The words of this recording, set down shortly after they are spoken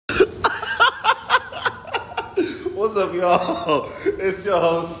What's up, y'all? It's your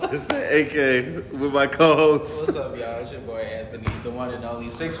host, it's AK, with my co-host. What's up, y'all? It's your boy Anthony, the one and only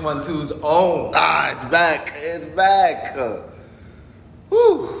 612's own. It's back. It's back.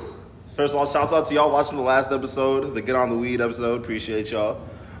 Whew. First of all, shouts out to y'all watching the last episode, the Get on the Weed episode. Appreciate y'all.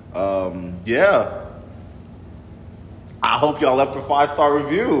 Yeah. I hope y'all left a 5-star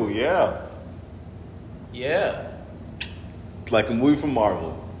review. Yeah. Yeah. Like a movie from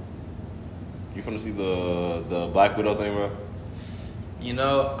Marvel. You finna see the Black Widow thing, bro? You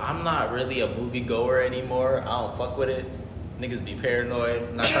know, I'm not really a movie goer anymore. I don't fuck with it. Niggas be paranoid.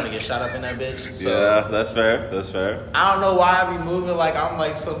 I'm not trying to get shot up in that bitch. So Yeah, that's fair. That's fair. I don't know why I be moving like I'm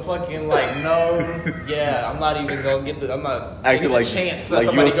like some fucking like no. Yeah, I'm not even gonna get the. I'm not taking a chance that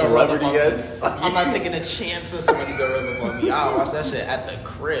somebody go run up on me. I'm not taking a chance that somebody go run up on me. I'll watch that shit at the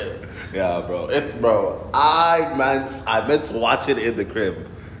crib. Yeah, bro. I meant to watch it in the crib,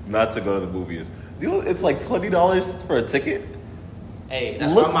 not to go to the movies. It's like $20 for a ticket. Hey,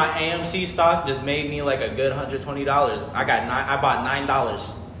 that's why my AMC stock just made me like a good $120. I bought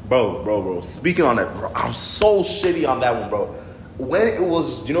 $9. Bro. Speaking on that, bro, I'm so shitty on that one, bro. When it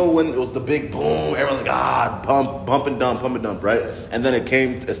was, when it was the big boom, everyone's like, pump and dump, right? And then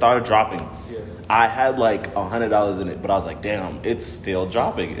it started dropping. Yeah. I had like $100 in it, but I was like, damn, it's still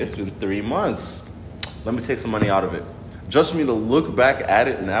dropping. It's been 3 months. Let me take some money out of it. Just for me to look back at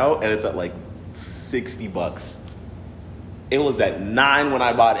it now, and it's at like $60. It was at $9 when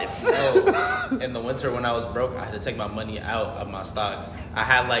I bought it. So, in the winter when I was broke, I had to take my money out of my stocks. I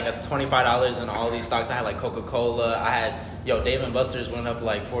had like a $25 in all these stocks. I had like Coca-Cola. I had, Dave & Buster's went up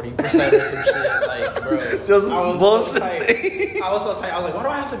like 40% or some shit. Like, bro. Just I was bullshit. So tight. I was so tight. I was like, why do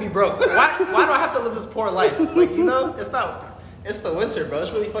I have to be broke? Why do I have to live this poor life? Like, it's the winter, bro.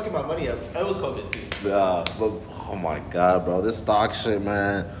 It's really fucking my money up. It was COVID too. Yeah, but oh my God, bro. This stock shit,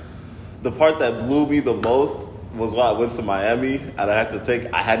 man. The part that blew me the most was when I went to Miami and I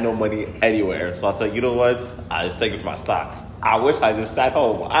had no money anywhere. So I said, you know what? I just take it for my stocks. I wish I just sat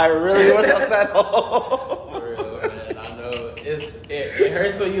home. I really wish I sat home. For real, man. I know. It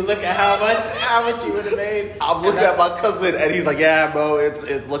hurts when you look at how much you would have made. I'm looking at my cousin and he's like, yeah, bro,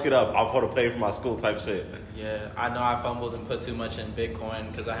 it's looking up. I'm going to pay for my school type shit. Yeah, I know I fumbled and put too much in Bitcoin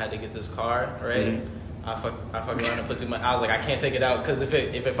because I had to get this car, right? Mm-hmm. I fuck around and put too much. I was like, I can't take it out because if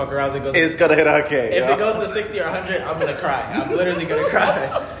it fuck around, it's gonna hit okay. If it goes to 60 or 100, I'm gonna cry. I'm literally gonna cry.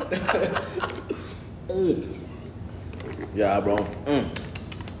 Yeah, bro.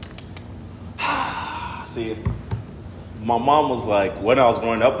 See, my mom was like, when I was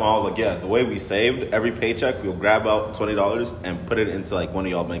growing up, I was like, yeah, the way we saved every paycheck, we'll grab out $20 and put it into like one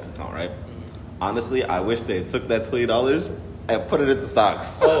of y'all bank account, right? Mm-hmm. Honestly, I wish they took that $20 and put it into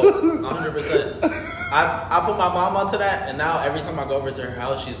stocks. Oh, 100%. I put my mom onto that, and now every time I go over to her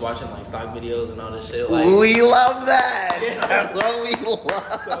house, she's watching like stock videos and all this shit. Like, we love that. Yeah. That's what we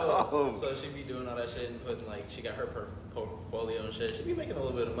love. So she be doing all that shit and putting like she got her portfolio and shit. She be making a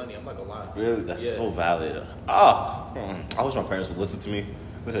little bit of money. I'm not gonna lie. Really, that's so valid. I wish my parents would listen to me.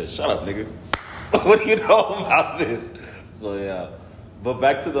 They said, "Shut up, nigga. What do you know about this?" So yeah, but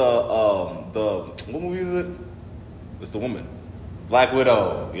back to the what movie is it? It's the woman, Black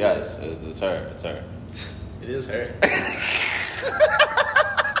Widow. Yes, it's her. It's her. It is her.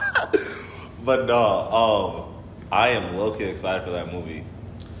 But no, I am low-key excited for that movie.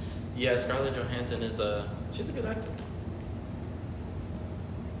 Yeah, Scarlett Johansson she's a good actor.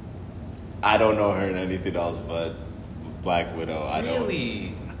 I don't know her in anything else but Black Widow.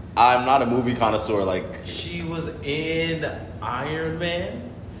 Really? I'm not a movie connoisseur. Like, she was in Iron Man.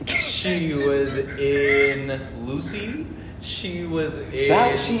 She was in Lucy. She was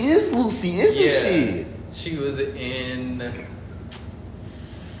in. She is Lucy, isn't she? She was in.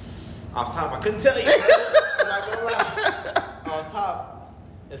 Off top, I couldn't tell you. I'm not gonna lie. Off top,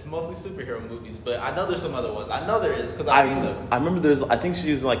 it's mostly superhero movies, but I know there's some other ones. I know there is because I've seen them. I remember I think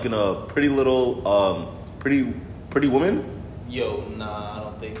she's like in a Pretty Little, Pretty Woman. Yo, nah, I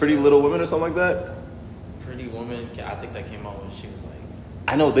don't think Pretty so. Little Women or something like that. Pretty Woman, I think that came out when she was like.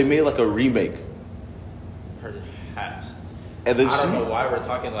 I know they made like a remake. Perhaps. And then I don't know why we're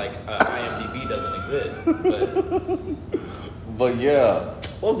talking like IMDb doesn't exist, but yeah.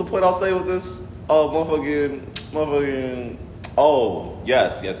 What was the point I'll say with this? Motherfucking. Oh,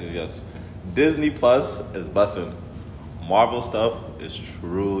 yes. Disney Plus is bussin'. Marvel stuff is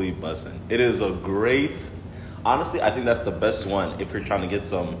truly bussin'. It is a great. Honestly, I think that's the best one if you're trying to get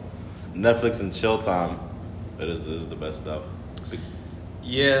some Netflix and chill time. This is the best stuff.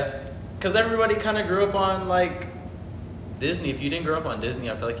 Yeah, because everybody kind of grew up on like Disney. If you didn't grow up on Disney,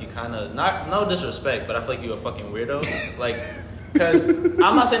 I feel like you kind of no disrespect, but I feel like you a fucking weirdo. Like Because I'm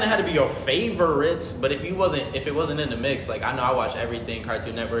not saying it had to be your favorites, but if it wasn't in the mix, like I know I watched everything,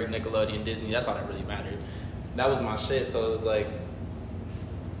 Cartoon Network, Nickelodeon, Disney. That's all that really mattered. That was my shit. So it was like,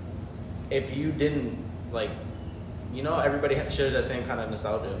 if you didn't like, everybody shares that same kind of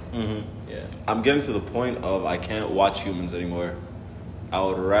nostalgia. Mm-hmm. Yeah. I'm getting to the point of I can't watch humans anymore. I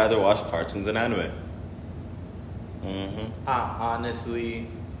would rather watch cartoons and anime. Mm-hmm. I honestly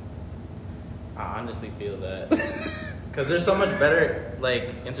feel that. Because there's so much better,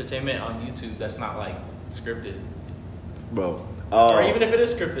 like, entertainment on YouTube that's not, like, scripted. Bro. Or even if it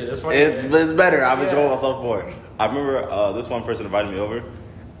is scripted, it's funny. It's better. I'm enjoying myself for it. I remember this one person invited me over,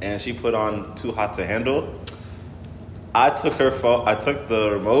 and she put on Too Hot to Handle. I took her phone, I took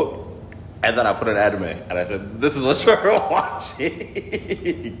the remote, and then I put an anime. And I said, this is what you're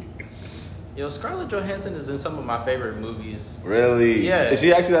watching. Yo, Scarlett Johansson is in some of my favorite movies. Really? Yeah. Is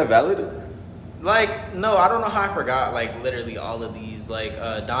she actually that valid? Like, no, I don't know how I forgot, like, literally all of these. Like,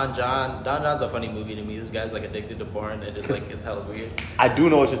 Don John's a funny movie to me. This guy's, like, addicted to porn. And just, like, it's hella weird. I do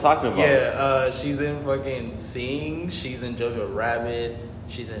know what you're talking about. Yeah, she's in fucking Sing. She's in Jojo Rabbit.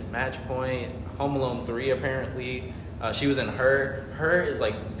 She's in Match Point. Home Alone 3, apparently. She was in Her. Her is,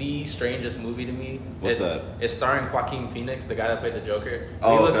 like, the strangest movie to me. What's that? It's starring Joaquin Phoenix, the guy that played the Joker.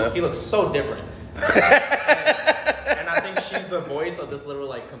 Oh, He looks so different. And I think she's the voice of this little,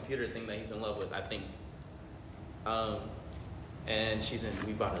 like, computer thing that he's in love with, I think. And she's in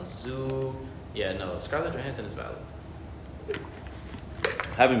We Bought a Zoo. Yeah, no, Scarlett Johansson is valid.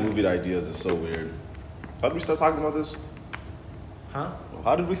 Having movie ideas is so weird. How did we start talking about this? Huh?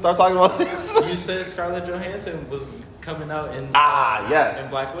 How did we start talking about this? You said Scarlett Johansson was coming out in yes, in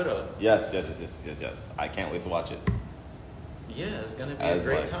Black Widow. Yes. I can't wait to watch it. Yeah, it's gonna be a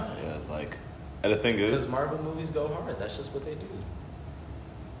great time. Yeah, it's like, and the thing is, because Marvel movies go hard. That's just what they do.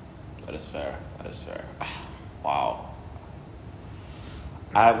 That is fair. Wow.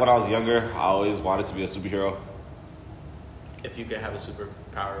 When I was younger, I always wanted to be a superhero. If you could have a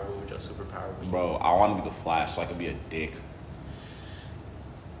superpower, what would your superpower be? Bro, I want to be the Flash so I could be a dick.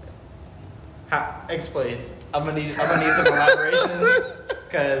 Explain. I'm gonna need some elaboration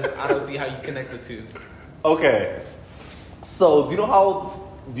because I don't see how you connect the two. Okay. So, do you know how?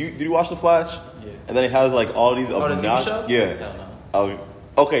 Did you watch The Flash? Yeah. And then it has like all these the TV show? Yeah. No.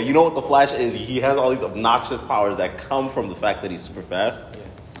 Okay, you know what The Flash is? He has all these obnoxious powers that come from the fact that he's super fast. Yeah.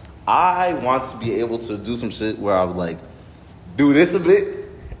 I want to be able to do some shit where I would like do this a bit,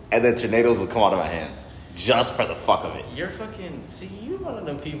 and then tornadoes will come out of my hands just for the fuck of it. You're fucking. See, you're one of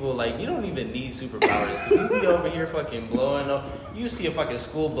them people like you don't even need superpowers because you be over here fucking blowing up. You see a fucking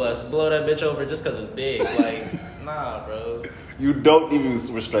school bus blow that bitch over just because it's big. Like, nah, bro. You don't need to be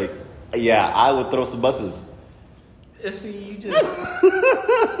super straight. Yeah, I would throw some buses. See, you just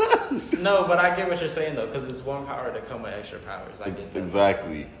no, but I get what you're saying though, because it's one power to come with extra powers. I get that.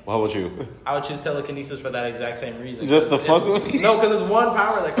 Exactly. Well, how about you? I would choose telekinesis for that exact same reason. Just the fuck with me? No, because it's one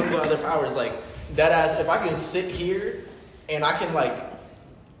power that comes with other powers. Like that ass. If I can sit here and I can like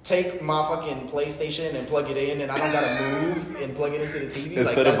take my fucking PlayStation and plug it in, and I don't gotta move and plug it into the TV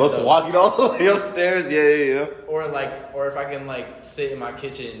instead of us walking all the way upstairs. Yeah. Or if I can like sit in my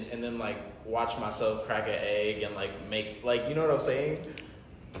kitchen and then like watch myself crack an egg and like make like you know what I'm saying.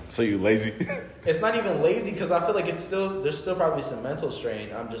 So you lazy? It's not even lazy because I feel like there's still probably some mental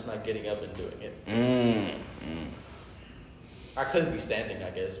strain. I'm just not getting up and doing it. I could be standing, I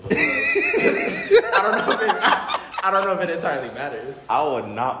guess, but I don't know if it entirely matters. I would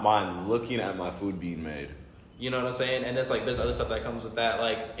not mind looking at my food being made. You know what I'm saying? And it's like there's other stuff that comes with that.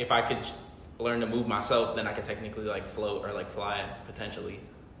 Like if I could learn to move myself, then I could technically like float or like fly potentially.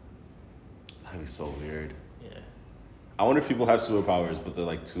 That'd be so weird. Yeah. I wonder if people have superpowers, but they're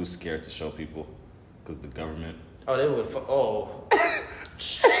like too scared to show people because the government. Oh, they would.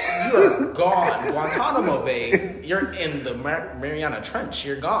 You're gone, Guantanamo Bay. You're in the Mariana Trench.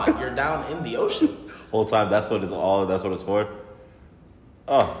 You're gone. You're down in the ocean. Whole time. That's what it's for.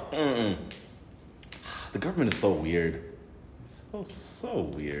 Oh. The government is so weird. So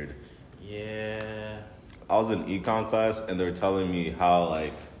weird. Yeah. I was in econ class and they were telling me how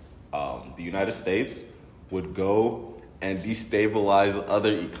like the United States would go and destabilize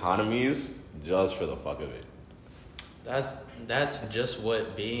other economies just for the fuck of it. That's just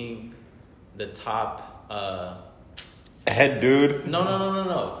what being the top head dude.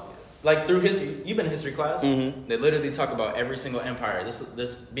 No. Like through history, you've been in history class. Mm-hmm. They literally talk about every single empire.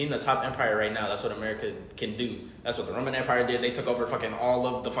 This being the top empire right now. That's what America can do. That's what the Roman Empire did. They took over fucking all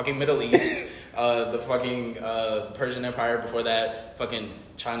of the fucking Middle East. The fucking Persian Empire before that. Fucking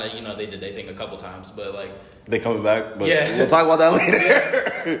China. You know they did their thing a couple times, but like they coming back. But yeah, we'll talk about that later.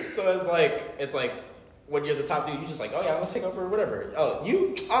 Yeah. So it's like when you're the top dude, you just like, oh yeah, I'm gonna take over whatever. Oh,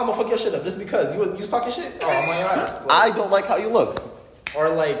 I'm gonna fuck your shit up just because you was talking shit. Oh, I'm on your ass. Like, I don't like how you look. Or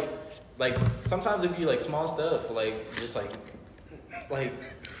like sometimes it'd be like small stuff, like just like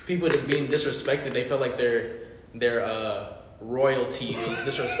people just being disrespected. They feel like their royalty was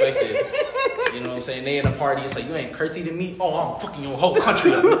disrespected. You know what I'm saying? They in a party, it's like, you ain't curtsy to me. Oh, I'm fucking your whole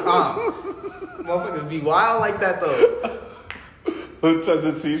country up. Motherfuckers be wild like that though.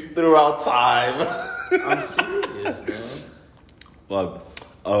 Tendencies throughout time. I'm serious, man. Well,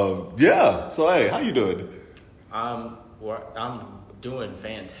 yeah. So hey, how you doing? I'm doing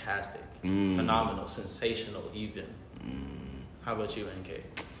fantastic, phenomenal, sensational, even. How about you, NK?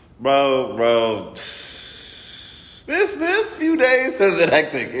 Bro. This few days has been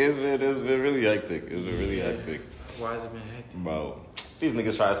hectic. It's been really hectic. Why has it been hectic? Bro, these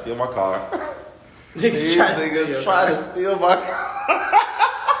niggas try to steal my car. These niggas try to steal my car.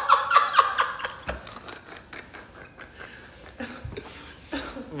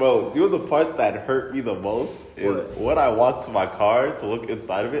 Bro, you know the part that hurt me the most is when I walked to my car to look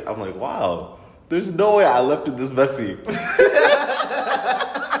inside of it. I'm like, wow, there's no way I left it this messy.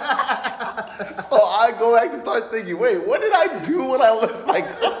 So I go back and start thinking, wait, what did I do when I left my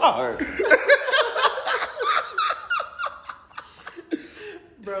car?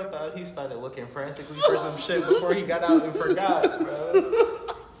 Bro thought he started looking frantically for some shit before he got out and forgot, bro.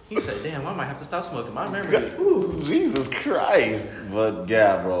 He said, damn, I might have to stop smoking. My memory. Ooh, Jesus Christ. But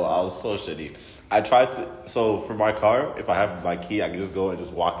yeah, bro, I was so shitty. I tried to, so for my car, if I have my key, I can just go and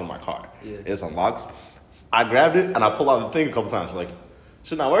just walk in my car. Yeah. It unlocks. I grabbed it and I pulled out the thing a couple times. Like,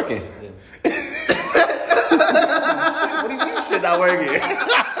 shit not working. Yeah. Shit, what do you mean shit not working?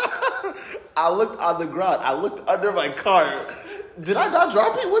 I looked on the ground. I looked under my car. Did I not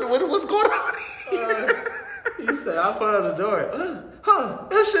drop it? What's going on here? He said, I put on the door.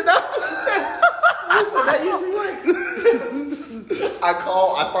 That shit not. He said, that usually works. I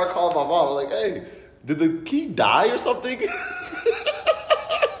start calling my mom. I'm like, hey, did the key die or something?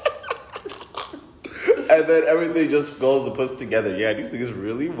 And then everything just goes and puts together. Yeah, these niggas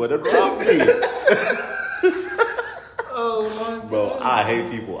really want to rob me. Oh my God. Bro, I hate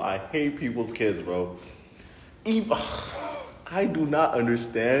people. I hate people's kids, bro. I do not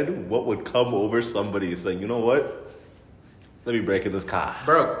understand what would come over somebody saying, you know what? Let me break in this car.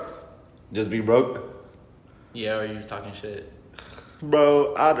 Broke. Just be broke? Yeah, or you was talking shit.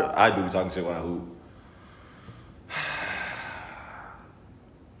 Bro, I do be talking shit when I hoop.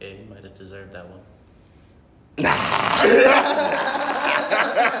 Yeah, you might have deserved that one.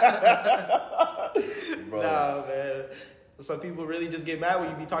 Bro. Nah, man. Some people really just get mad when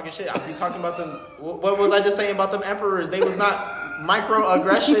you be talking shit. I be talking about them. What was I just saying about them emperors? They was not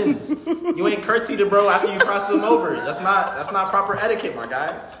microaggressions. You ain't curtsy to bro after you cross them over. That's not proper etiquette, my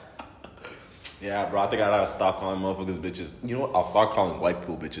guy. Yeah, bro, I think I gotta stop calling motherfuckers bitches. You know what? I'll start calling white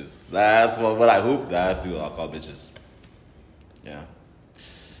people bitches. That's what I hoop. That's what I'll call bitches. Yeah.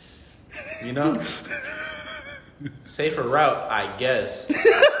 You know? Safer route, I guess.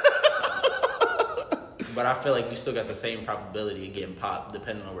 But I feel like you still got the same probability of getting popped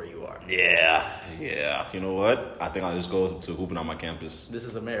depending on where you are. Yeah. You know what? I think I'll just go to hooping on my campus. This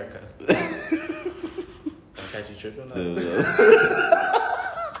is America. Catch you tripping?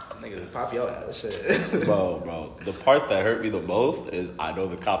 Nigga, pop your ass. Shit. Bro. The part that hurt me the most is I know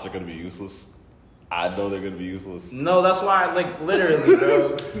the cops are going to be useless. I know they're going to be useless. No, that's why, like, literally,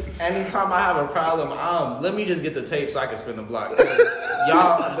 bro. Anytime I have a problem, let me just get the tape so I can spin the block.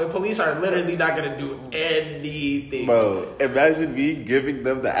 Y'all, the police are literally not going to do anything. Bro, imagine me giving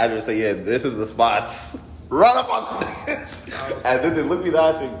them the address, say, yeah, this is the spots. Run up on the niggas. And then they look me in the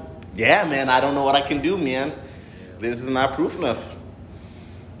eye and say, yeah, man, I don't know what I can do, man. Yeah. This is not proof enough.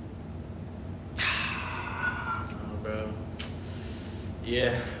 Oh, bro.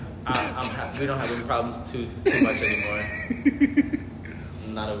 Yeah. We don't have any problems too much anymore.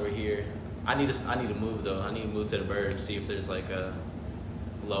 Not over here. I need to move though. I need to move to the burbs, see if there's like a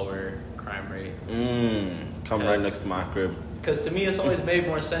lower crime rate. Come right next to my crib. Because to me, it's always made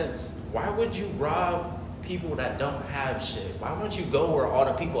more sense. Why would you rob people that don't have shit? Why wouldn't you go where all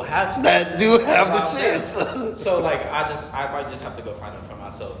the people have stuff? That do have the shit. So like, I might just have to go find them for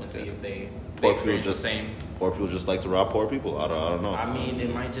myself and see if they experience the same. Poor people just like to rob poor people. I don't know. I mean,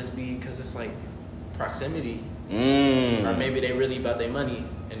 it might just be because it's like proximity. Or maybe they really about their money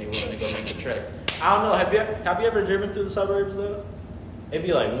and they willing to go make the trek. I don't know. Have you ever driven through the suburbs though? It'd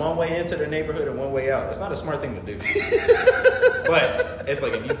be like one way into their neighborhood and one way out. That's not a smart thing to do. But it's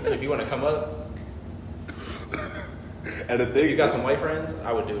like if you want to come up. And the thing, if you got some white friends,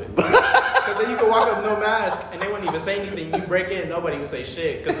 I would do it. Because then you can walk up no mask, and they wouldn't even say anything. You break in, nobody would say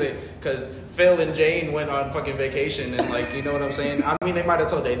shit. Because Phil and Jane went on fucking vacation, and like, you know what I'm saying? I mean, they might have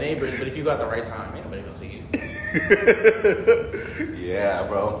told their neighbors, but if you got the right time, ain't nobody gonna see you. Yeah,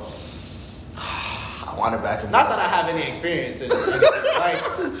 bro. I want it back in. Not that I have any experience in it. Like,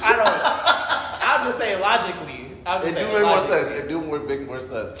 I'm just saying logically. It do make more sense. It do make more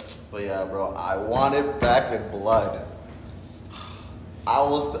sense. But yeah, bro, I want it back in blood. I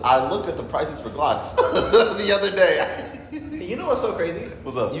looked at the prices for Glocks the other day. You know what's so crazy?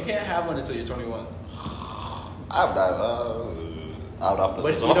 What's up? You can't have one until you're 21. I'm not.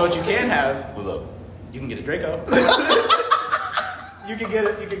 But you know what you can have? What's up? You can get a Draco. You can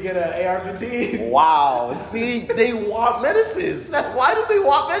get an AR-15. Wow. See, they want medicines. Why do they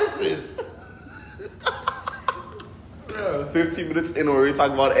want medicines? 15 minutes in, where we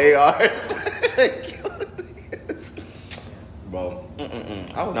talk about ARs. Bro,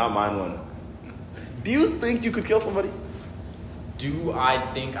 I would not mind one. Do you think you could kill somebody? Do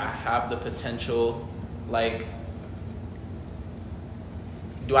I think I have the potential? Like,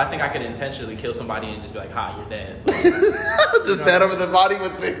 do I think I could intentionally kill somebody and just be like, "Ha, you're dead"? Like, just stand over the body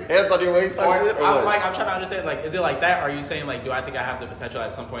with the hands on your waist, or shit, or I'm trying to understand. Like, is it like that? Or are you saying like, do I think I have the potential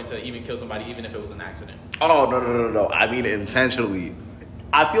at some point to even kill somebody, even if it was an accident? Oh no! I mean intentionally.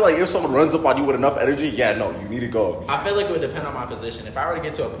 I feel like if someone runs up on you with enough energy, yeah, no, you need to go. I feel like it would depend on my position. If I were to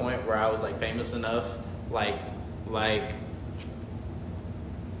get to a point where I was like famous enough, like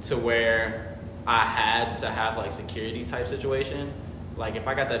to where I had to have like security type situation, like if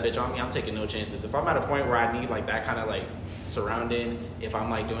I got that bitch on me, I'm taking no chances. If I'm at a point where I need like that kind of like surrounding, if I'm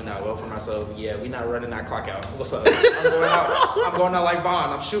like doing that well for myself, yeah, we not running that clock out. What's up? I'm going out like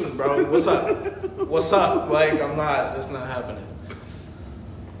Vaughn. I'm shooting, bro. What's up? Like it's not happening.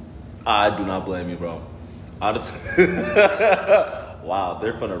 I do not blame you, bro. Honestly. Wow,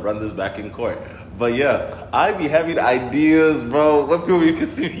 they're gonna run this back in court. But yeah, I be having ideas, bro. What people be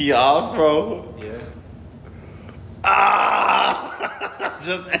pissing me off, bro? Yeah.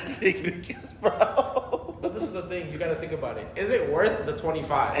 Just ending niggas, bro. But this is the thing, you gotta think about it. Is it worth the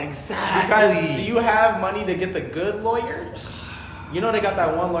 25? Exactly. Because do you have money to get the good lawyer? You know they got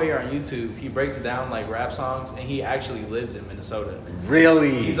that one lawyer on YouTube. He breaks down like rap songs, and he actually lives in Minnesota.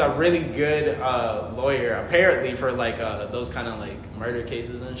 Really? He's a really good lawyer, apparently, for like those kind of like murder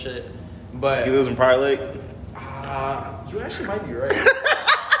cases and shit. But he lives in Prior Lake. You actually might be right.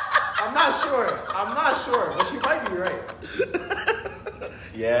 I'm not sure, but you might be right.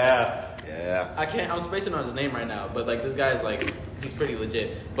 Yeah. I'm spacing on his name right now, but like this guy's like, he's pretty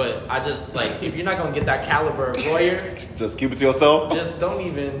legit. But I just like, if you're not gonna get that caliber of lawyer, just keep it to yourself. Just don't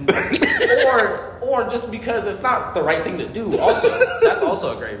even, or just because it's not the right thing to do. Also, that's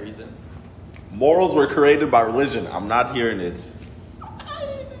also a great reason. Morals were created by religion. I'm not hearing it,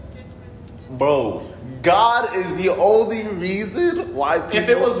 bro. God is the only reason why people... If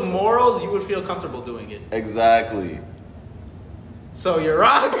it was morals, you would feel comfortable doing it. Exactly. So you're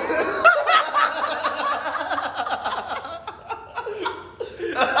wrong.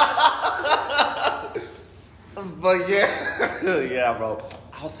 But yeah, bro.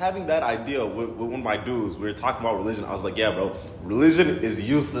 I was having that idea with one of my dudes. We were talking about religion. I was like, yeah, bro, religion is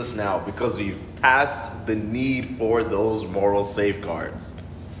useless now because we've passed the need for those moral safeguards.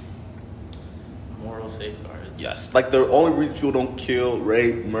 Moral safeguards. Yes. Like the only reason people don't kill,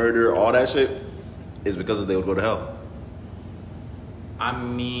 rape, murder, all that shit is because they would go to hell. I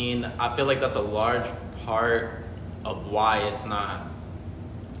mean, I feel like that's a large part of why it's not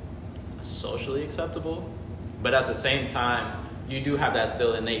socially acceptable. But at the same time, you do have that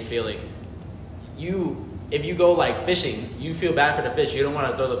still innate feeling. If you go like fishing, you feel bad for the fish. You don't want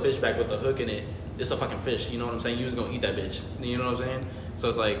to throw the fish back with the hook in it. It's a fucking fish. You know what I'm saying? You just gonna eat that bitch. You know what I'm saying? So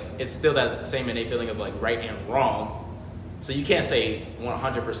it's like, it's still that same innate feeling of like right and wrong. So you can't say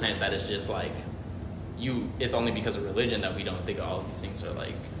 100% that it's just like, it's only because of religion that we don't think all of these things are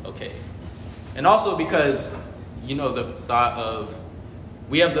like, okay. And also because, the thought of,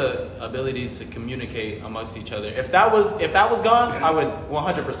 we have the ability to communicate amongst each other. If that was gone, I would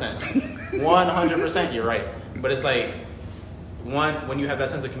 100%. 100%, you're right. But it's like, when you have that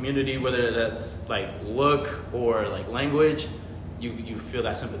sense of community, whether that's like look or like language, you feel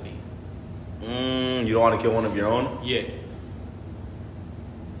that sympathy. You don't want to kill one of your own? Yeah.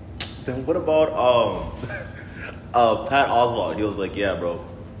 Then what about Pat Oswalt? He was like, yeah, bro.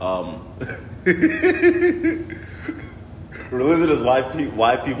 Religion is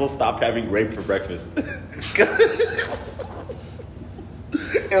why people stopped having grape for breakfast.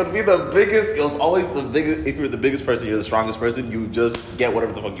 It would be the biggest. It was always the biggest. If you're the biggest person, you're the strongest person. You just get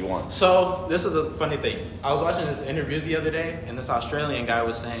whatever the fuck you want. So this is a funny thing. I was watching this interview the other day, and this Australian guy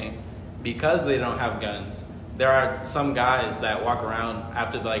was saying, because they don't have guns, there are some guys that walk around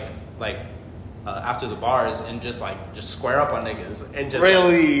after after the bars and just square up on niggas and just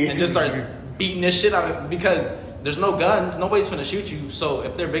really and just start beating this shit out of, because there's no guns, nobody's finna shoot you. So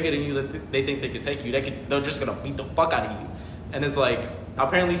if they're bigger than you, they think they could take you. They're just gonna beat the fuck out of you. And it's like,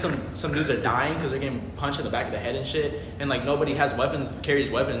 apparently some dudes are dying because they're getting punched in the back of the head and shit. And like nobody carries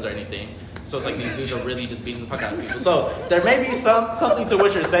weapons or anything. So it's like these dudes are really just beating the fuck out of people. So there may be something to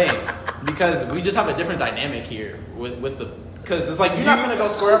what you're saying, because we just have a different dynamic here with the. Because it's like, you're not gonna go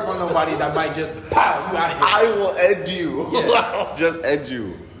square up on nobody that might just pow you out of here. I will end you. Yeah. I'll just end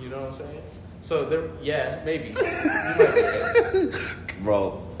you. You know what I'm saying? So maybe.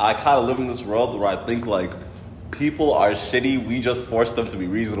 Bro, I kind of live in this world where I think like people are shitty. We just force them to be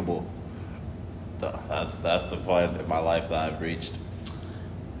reasonable. That's the point in my life that I've reached.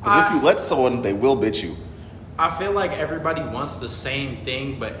 Because if you let someone, they will bitch you. I feel like everybody wants the same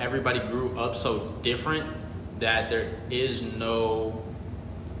thing, but everybody grew up so different that there is no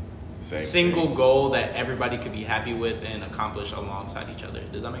single goal that everybody could be happy with and accomplish alongside each other.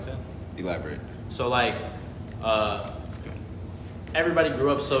 Does that make sense? Elaborate. So like, everybody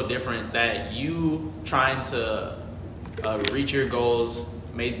grew up so different that you trying to reach your goals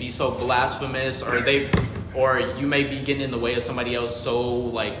may be so blasphemous, or you may be getting in the way of somebody else so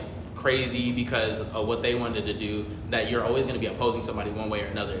like crazy because of what they wanted to do, that you're always going to be opposing somebody one way or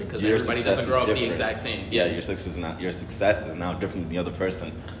another, because everybody doesn't grow up the exact same. Yeah, your success is now different than the other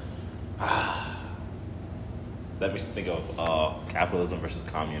person. Let me think of capitalism versus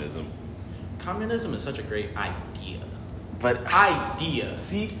communism. Communism is such a great idea.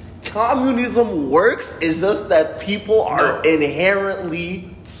 See, communism works. It's just that people are inherently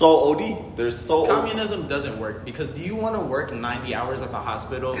so OD. They're so Communism doesn't work, because do you want to work 90 hours at the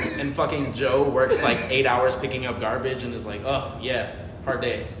hospital and fucking Joe works like 8 hours picking up garbage and is like, oh yeah, hard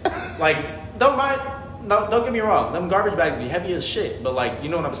day. Like, don't get me wrong, them garbage bags be heavy as shit, but like, you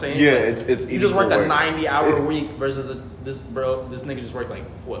know what I'm saying? Yeah, like, it's you just worked a 90-hour week versus this nigga just worked like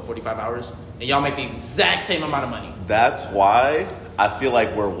 45 hours, and y'all make the exact same amount of money. That's why I feel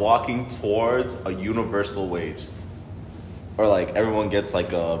like we're walking towards a universal wage, or like everyone gets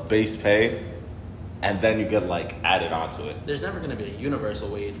like a base pay, and then you get like added onto it. There's never going to be a universal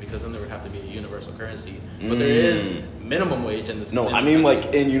wage, because then there would have to be a universal currency. But there is minimum wage in this. No, I mean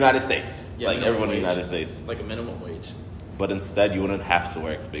like in United States, yeah, like everyone wage, in the United States, like a minimum wage. But instead, you wouldn't have to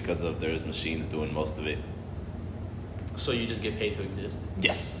work because there's machines doing most of it. So you just get paid to exist?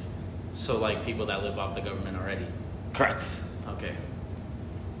 Yes. So like people that live off the government already? Correct. Okay.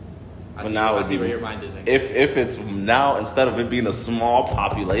 I see where your mind is. If it's now, instead of it being a small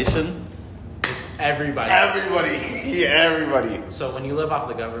population, it's everybody. Yeah, everybody. So when you live off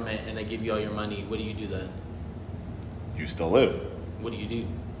the government and they give you all your money, what do you do then? You still live. What do you do?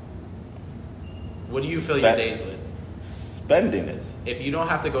 What do you fill your days with? Spending it. If you don't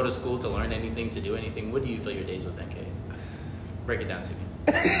have to go to school to learn anything, to do anything, what do you fill your days with, NK? Break it down to me.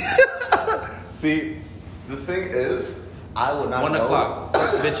 See, the thing is, I would not 1 know. o'clock,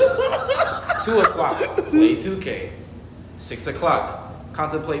 fuck bitches. 2 o'clock, play 2K. 6 o'clock,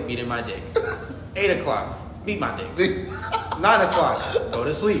 contemplate beating my dick. 8 o'clock, beat my dick. 9 o'clock, go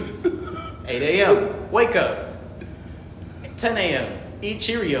to sleep. 8 a.m., wake up. 10 a.m., eat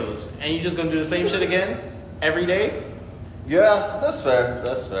Cheerios. And you just gonna do the same shit again every day? Yeah, that's fair.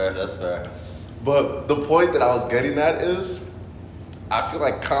 But the point that I was getting at is, I feel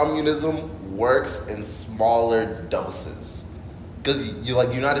like communism works in smaller doses. Because you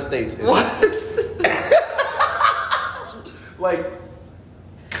like United States. What? Like,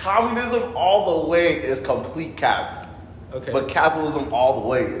 communism all the way is complete cap. Okay. But capitalism all the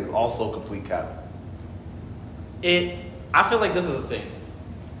way is also complete cap. I feel like this is the thing.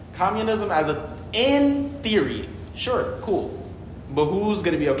 Communism in theory, sure, cool. But who's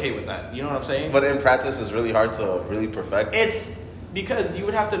going to be okay with that? You know what I'm saying? But in practice, it's really hard to really perfect. It's because you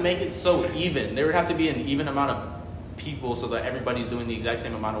would have to make it so even. There would have to be an even amount of people so that everybody's doing the exact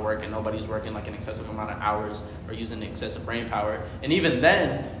same amount of work and nobody's working like an excessive amount of hours or using excessive brain power. And even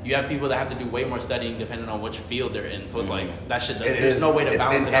then, you have people that have to do way more studying depending on which field they're in. So it's like, that shit, there's no way to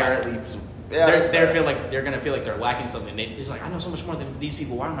balance it out. They're gonna feel like they're lacking something. It's like, I know so much more than these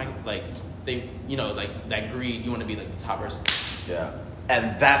people. Why am I like that greed? You want to be like the top person. Yeah,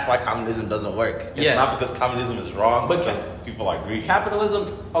 And that's why communism doesn't work. It's not because communism is wrong, but because people are greedy.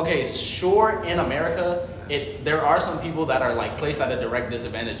 Capitalism, okay, sure, in America, there are some people that are like placed at a direct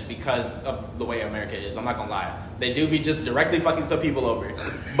disadvantage because of the way America is. I'm not gonna lie. They do be just directly fucking some people over.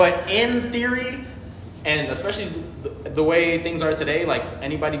 But in theory, and especially the way things are today, like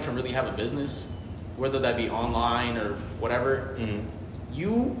anybody can really have a business, whether that be online or whatever. Mm-hmm.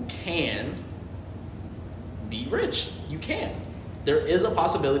 You can be rich. You can. There is a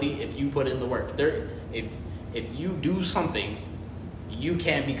possibility if you put in the work. If you do something, you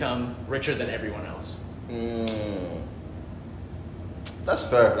can become richer than everyone else. That's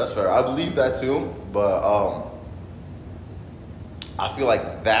fair. That's fair. I believe that too, but I feel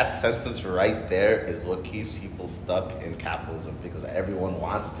like that sentence right there is what keeps people stuck in capitalism because everyone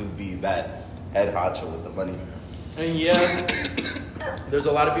wants to be that head honcho with the money. And yeah, there's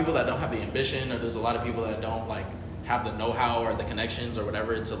a lot of people that don't have the ambition, or there's a lot of people that don't like have the know-how or the connections or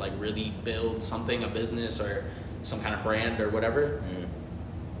whatever to like really build something, a business or some kind of brand or whatever.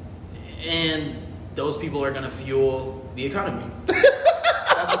 And those people are gonna fuel the economy.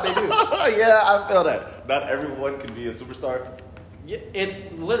 That's what they do. Yeah, I feel that. Not everyone can be a superstar. Yeah,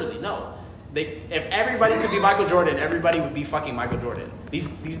 it's literally no. If everybody could be Michael Jordan, everybody would be fucking Michael Jordan. These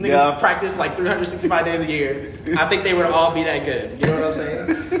niggas practice like 365 days a year. I think they would all be that good. You know what I'm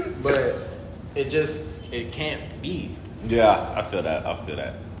saying? But it can't be. Yeah, I feel that.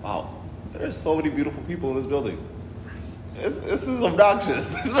 Wow, there's so many beautiful people in this building. This is obnoxious.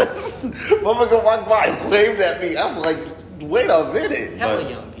 Motherfucker walked by, waved at me. I'm like, wait a minute. Hella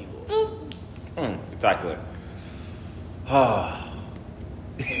young people. Exactly. I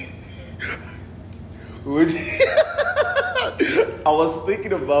was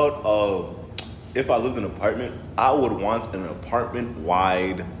thinking about if I lived in an apartment, I would want an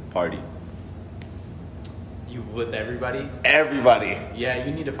apartment-wide party. You with everybody? Everybody. Yeah,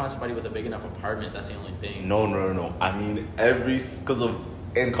 you need to find somebody with a big enough apartment. That's the only thing. No. I mean,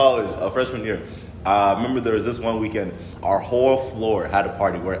 in college, freshman year, I remember there was this one weekend, our whole floor had a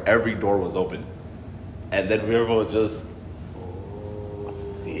party where every door was open. And then we were just...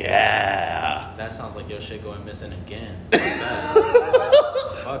 Yeah. That sounds like your shit going missing again.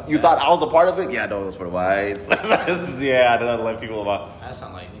 You thought I was a part of it? Yeah, no, it was for the whites. Yeah, I didn't let people about. That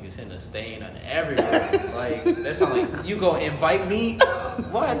sound like niggas hitting a stain on everywhere. Like, that sound like you gonna invite me?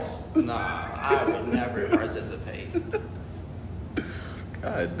 What? Nah, I would never participate.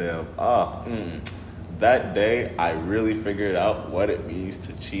 God damn. That day, I really figured out what it means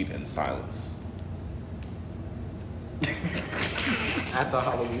to cheat in silence. At the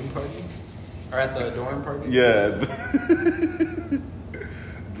Halloween party? Or at the dorm party? Yeah.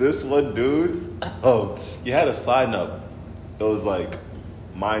 This one dude, you had a sign up. It was like,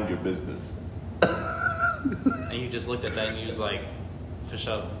 mind your business. And you just looked at that and you was like, for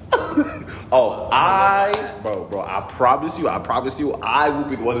sure. Bro, I promise you, I will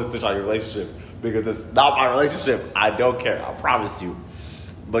be the one to stitch on your relationship. Because it's not my relationship. I don't care. I promise you.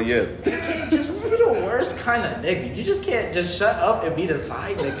 But yeah. You can't just be the worst kind of nigga. You just can't just shut up and be the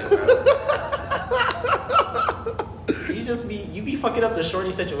side nigga, bro. You be fucking up the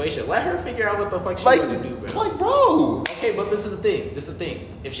shorty situation. Let her figure out what the fuck she's gonna do, bro. Like, bro. Okay, but this is the thing.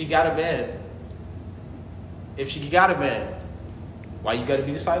 If she got a man, why you gotta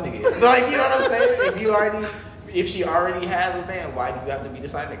be the side nigga? Like, you know what I'm saying? If she already has a man, why do you have to be the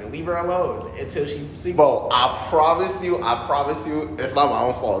side nigga? Leave her alone until she sees. Bro, I promise you, it's not my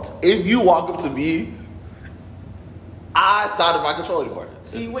own fault. If you walk up to me, I started my control anymore.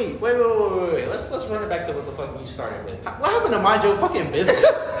 See, wait. Let's run it back to what the fuck you started with. What happened to mind your fucking business?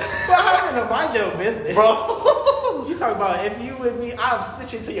 What happened to mind your business? Bro. You talking about if you with me, I'm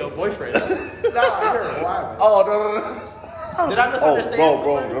snitching to your boyfriend. Nah, you're a wild. Oh, no. Did I misunderstand?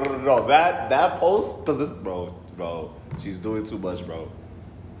 Bro, no. That post, cause this, bro, she's doing too much, bro.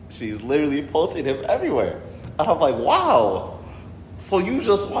 She's literally posting him everywhere, and I'm like, wow. So you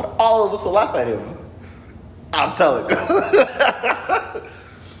just want all of us to laugh at him? I'm telling you.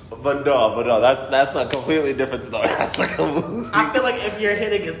 But no, that's a completely different story. That's like a movie. I feel like if you're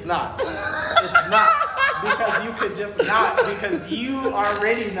hitting, it's not. It's not. Because you could just not, because you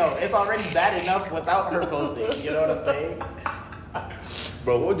already know. It's already bad enough without her posting. You know what I'm saying?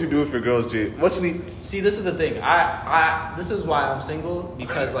 Bro, what'd you do if your girl's cheat? See, this is the thing. This is why I'm single,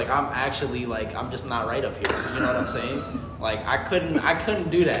 because like I'm actually like I'm just not right up here. You know what I'm saying? Like I couldn't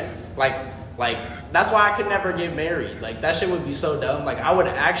do that. Like that's why I could never get married. Like that shit would be so dumb. Like I would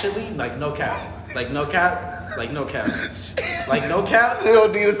actually no cap. Like no cap. You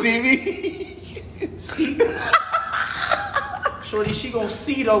don't need to see me. See, shorty, she gonna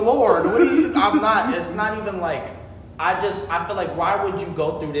see the Lord. I'm not. It's not even like I feel like, why would you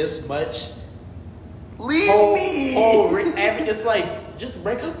go through this much? Leave me. It's like, just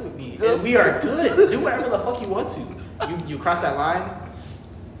break up with me. And we are good. Do whatever the fuck you want to. You cross that line.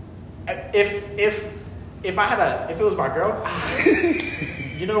 If it was my girl,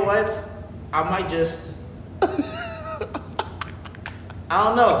 you know what? I might just. I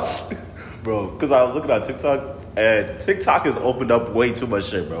don't know, bro. Because I was looking at TikTok. And TikTok has opened up way too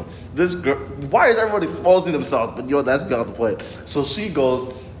much shit, bro. This girl, why is everyone exposing themselves? But that's beyond the point. So she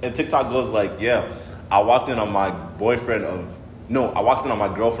goes, and TikTok goes like, yeah, I walked in on my girlfriend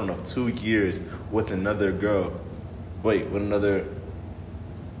of 2 years with another girl. Wait, with another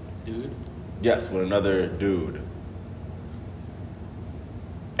dude? Yes, with another dude.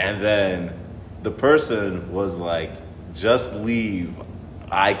 And then the person was like, just leave.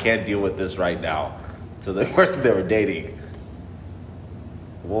 I can't deal with this right now. To the person they were dating.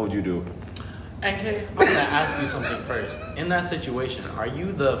 What would you do? NK, I'm gonna ask you something first. In that situation, are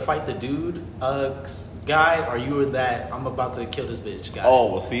you the fight the dude guy, or are you that I'm about to kill this bitch guy?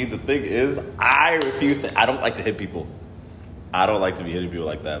 Oh, well, see, the thing is, I don't like to hit people. I don't like to be hitting people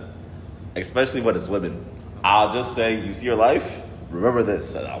like that. Especially when it's women. I'll just say, you see your life? Remember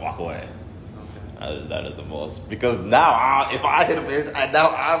this, and I'll walk away. That is the most. Because now, if I hit a bitch, and now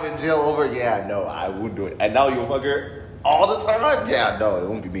I'm in jail over, yeah, no, I wouldn't do it. And now you fuck her all the time? Yeah, no, it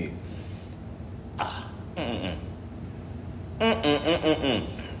won't be me.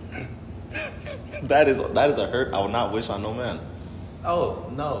 That is a hurt I would not wish on no man. Oh,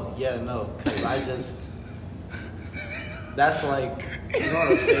 no, yeah, no. Because that's like, you know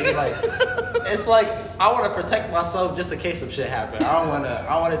what I'm saying? Like, it's like, I want to protect myself just in case some shit happen.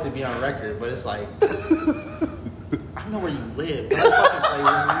 I want it to be on record, but it's like, I know where you live. Don't fucking play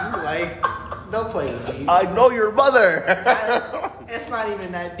with me. Like, don't play with me. I know your mother. It's not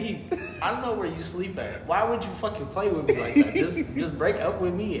even that deep. I know where you sleep at. Why would you fucking play with me like that? Just break up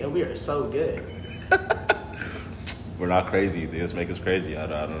with me and we are so good. We're not crazy. They just make us crazy. I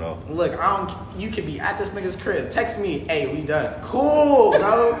don't know. Look, you could be at this nigga's crib. Text me, hey, we done. Cool,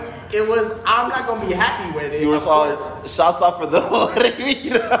 bro. I'm not going to be happy with it. You were solid. Shots off for the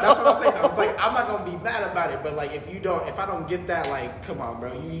That's what I'm saying. I was like, I'm not going to be mad about it. But, like, if I don't get that, like, come on,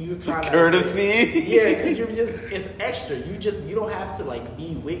 bro. You kind of. Courtesy? Yeah, because it's extra. You don't have to, like,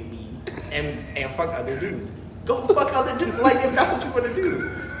 be with me and fuck other dudes. Go fuck other dudes. Like, if that's what you want to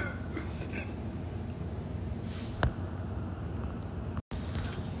do.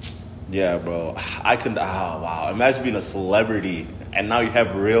 Yeah, bro. I couldn't. Oh, wow. Imagine being a celebrity and now you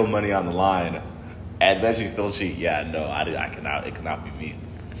have real money on the line and then she still cheat. Yeah, no, I cannot. It cannot be me.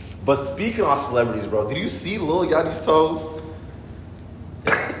 But speaking of celebrities, bro, did you see Lil Yachty's toes?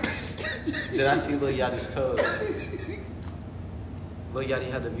 Did I see Lil Yachty's toes? Lil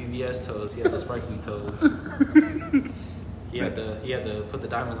Yachty had the VVS toes. He had the sparkly toes. He had to put the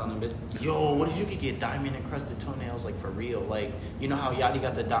diamonds on them. But yo, what if you could get diamond encrusted toenails like for real? Like, you know how Yachty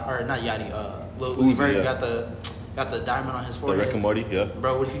got Lil Uzi Vert got the diamond on his forehead. The Rick and Morty, yeah.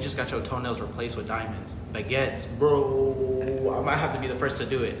 Bro, what if you just got your toenails replaced with diamonds? Baguettes, bro. I might have to be the first to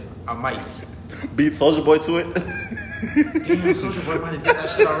do it. I might. Beat Soulja Boy to it. Damn, Soulja Boy might have did that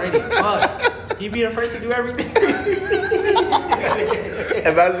shit already. Fuck. He'd be the first to do everything.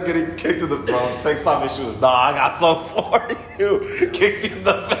 Imagine getting kicked in the bro. Takes off his shoes. Nah, I got something for you. Kicks you in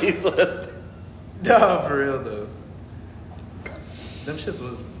the face with a. No, for real though. Them shits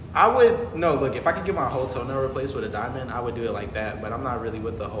was. Look, if I could get my whole toenail replaced with a diamond, I would do it like that. But I'm not really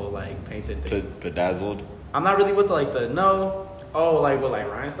with the whole like painted thing. Bedazzled. I'm not really with like with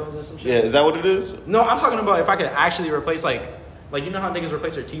rhinestones or some shit. Yeah, is that what it is? No, I'm talking about if I could actually replace like you know how niggas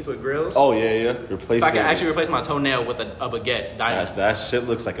replace their teeth with grills? Oh yeah. Replace. If I could actually replace my toenail with a baguette diamond. That shit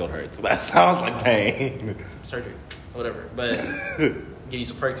looks like it would hurt. That sounds like pain. Surgery, whatever. But give you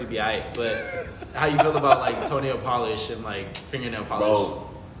some perks, you'd be alright. But how you feel about like toenail polish and like fingernail polish? Bro.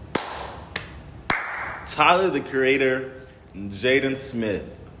 Tyler the Creator, Jaden Smith,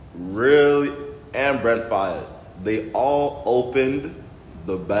 and Brent Fires, they all opened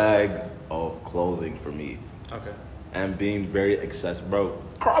the bag of clothing for me. Okay. And being very excessive, bro.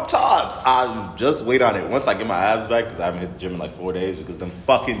 Crop tops. I just wait on it. Once I get my abs back, because I haven't hit the gym in like 4 days, because them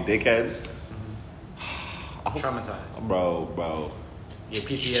fucking dickheads. Traumatized. Bro. Your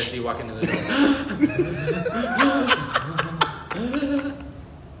PTSD walking in the door.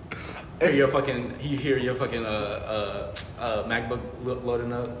 You hear your fucking MacBook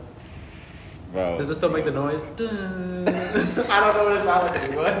loading up. Bro. Does it still make the noise? I don't know what it sounds like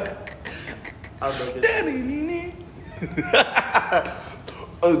anymore. I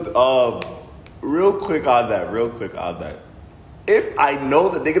don't know. Real quick on that. If I know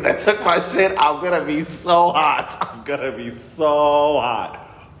the nigga that took my shit, I'm gonna be so hot. I'm gonna be so hot.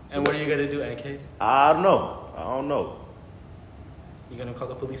 And what are you gonna do, NK? I don't know. You gonna call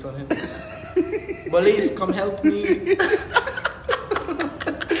the police on him? Police, come help me.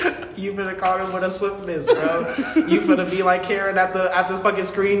 You finna call him with a swiftness, bro. You finna be like Karen at the fucking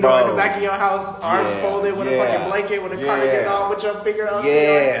screen door in the back of your house, arms folded with a fucking blanket with a cardigan on with your finger up.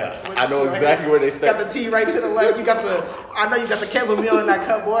 I know exactly where they stand. You got the tea right to the left. I know you got the chamomile in that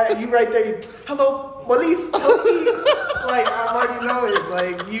cup, boy. You right there. Hello, police, help me. Like, I already know it.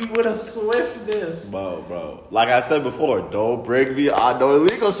 Like, you with a swiftness. Bro. Like I said before, don't bring me on no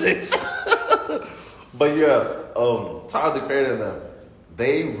illegal shit. But yeah, Tyler, the Creator and them,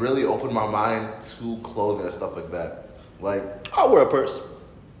 they really opened my mind to clothing and stuff like that. Like, I'll wear a purse.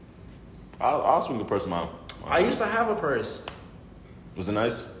 I'll swing a purse around. I used to have a purse. Was it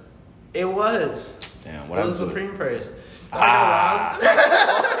nice? It was. Damn, what happened? It was a Supreme purse. That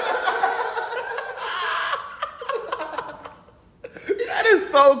is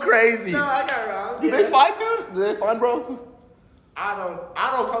so crazy. No, I got robbed. Did they find dude? Did they find bro? I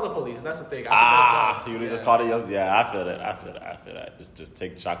don't call the police. That's the thing. You just called it yesterday. Yeah, I feel that. Just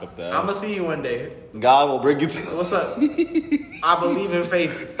take chalk up there. I'm gonna see you one day. God will bring you to. What's up? I believe in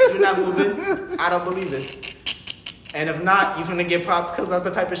fate. You're not moving. I don't believe it. And if not, you're gonna get popped because that's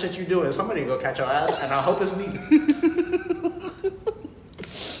the type of shit you doing. Somebody go catch your ass, and I hope it's me.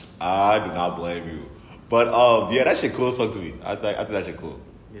 I do not blame you. But yeah, that shit cool as fuck to me. I think that shit cool.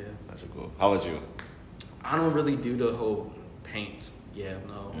 Yeah, that shit cool. How about you? I don't really do the whole paint. Yeah,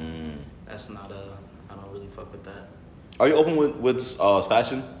 no, that's not I don't really fuck with that. Are you open with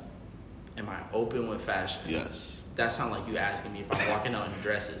fashion? Am I open with fashion? Yes. That sound like you asking me if I'm walking out in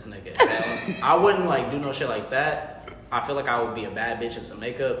dresses, nigga. Hell, I wouldn't like do no shit like that. I feel like I would be a bad bitch in some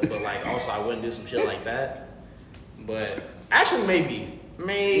makeup, but like also I wouldn't do some shit like that. But actually, maybe.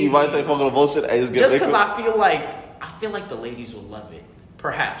 You might say fucking bullshit. Just because I feel like the ladies will love it.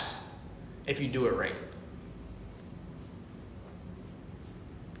 Perhaps, if you do it right.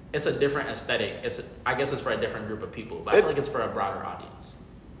 It's a different aesthetic. I guess it's for a different group of people, but I feel like it's for a broader audience.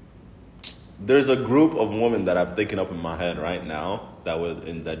 There's a group of women that I'm thinking up in my head right now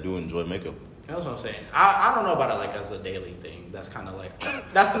that do enjoy makeup. That's what I'm saying. I don't know about it like as a daily thing. That's kind of like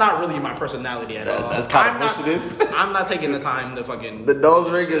that's not really my personality at all. That's kind of pushing it. I'm not taking the time to fucking. The nose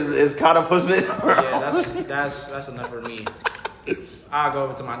ring is kind of pushing it. Yeah, that's enough for me. I'll go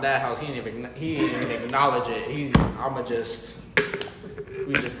over to my dad's house. He ain't even acknowledge it.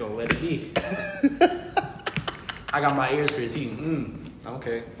 We just gonna let it be. I got my ears pierced.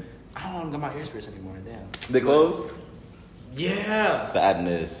 Okay. I don't got my ears pierced anymore. Damn. They closed? Yeah.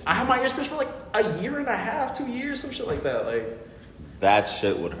 Sadness. I had my ears pierced for like a year and a half, 2 years, some shit like that. Like that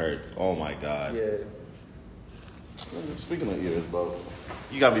shit would hurt. Oh my god. Yeah. Speaking of ears, bro,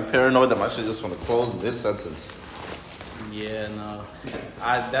 you gotta be paranoid that my shit just gonna close mid-sentence. Yeah, no.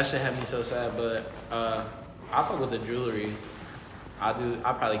 That shit had me so sad, but I fuck with the jewelry. I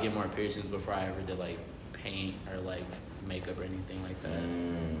probably get more piercings before I ever did like paint or like makeup or anything like that.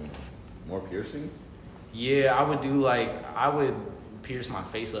 More piercings? Yeah, I would pierce my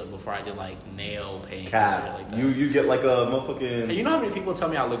face up before I did like nail paint and shit like that. You get like a motherfucking. And you know how many people tell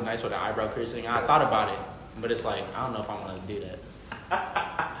me I look nice with an eyebrow piercing? I thought about it, but it's like I don't know if I want to do that.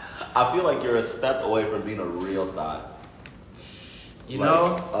 I feel like you're a step away from being a real thought. You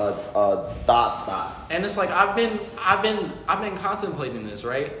know, a dot. And it's like I've been contemplating this,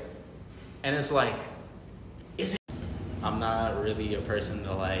 right? And it's like, I'm not really a person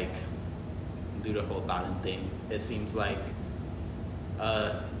to like do the whole thoughting thing. It seems like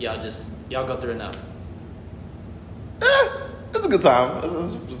y'all go through enough. It's a good time.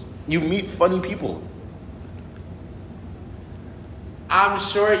 You meet funny people. I'm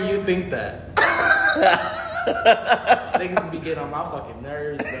sure you think that. Niggas be getting on my fucking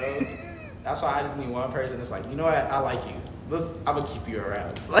nerves, bro. That's why I just need one person that's like, you know what? I like you. I'm gonna keep you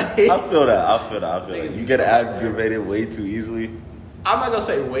around. Like, I feel that. You get aggravated way too easily. I'm not gonna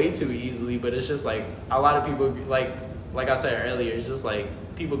say way too easily, but it's just like a lot of people, like I said earlier, it's just like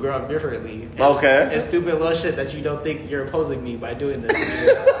people grow up differently. And it's stupid little shit that you don't think you're opposing me by doing this.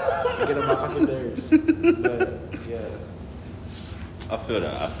 You get on my fucking nerves. But, yeah. I feel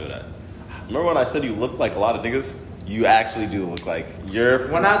that. Remember when I said you look like a lot of niggas? You actually do look like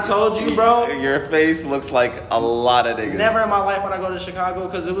when I told you, bro, your face looks like a lot of niggas. Never in my life would I go to Chicago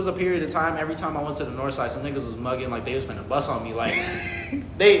because it was a period of time. Every time I went to the north side, some niggas was mugging like they was finna bust on me. Like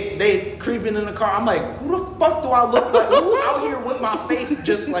they creeping in the car. I'm like, who the fuck do I look like? Who's out here with my face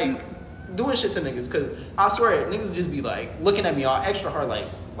just like doing shit to niggas? Because I swear, niggas just be like looking at me all extra hard, like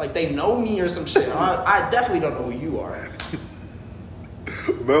they know me or some shit. I definitely don't know who you are.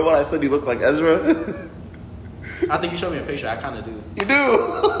 Remember when I said he looked like Ezra? I think you showed me a picture. I kind of do. You do?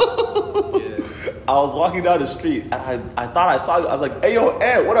 Yeah. I was walking down the street and I thought I saw you. I was like, hey, yo,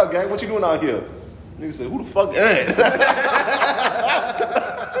 Ant, what up, gang? What you doing out here? Nigga said, who the fuck Ant?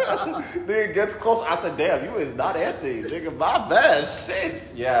 Nigga gets close. I said, damn, you is not Anthony. Nigga, my bad.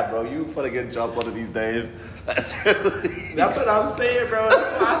 Shit. Yeah, bro, you finna get jumped one of these days. That's what I'm saying, bro.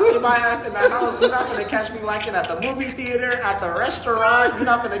 That's why I see my ass in the house. You're not gonna catch me lacking at the movie theater, at the restaurant. You're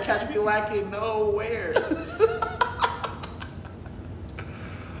not gonna catch me lacking nowhere.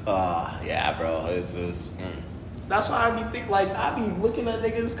 Yeah, bro. It's just. That's why I be I be looking at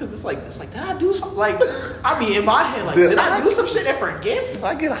niggas because it's like, did I do something? Like, I be in my head, like, did I do some shit and forget? Did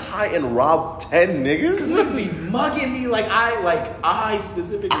I get high and rob 10 niggas? Niggas be mugging me I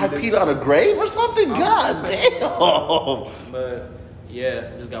specifically. I peed on a grave or something? God damn. But,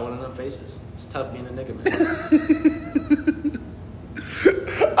 yeah, just got one of them faces. It's tough being a nigga, man.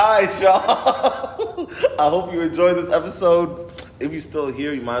 Alright, y'all. I hope you enjoyed this episode. If you're still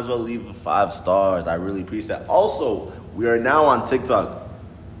here, you might as well leave it 5 stars. I really appreciate that. Also, we are now on TikTok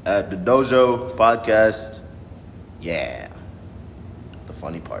at the Dojo Podcast. Yeah. The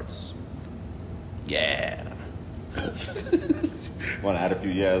funny parts. Yeah. Want to add a few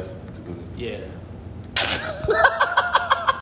yes? Yeah.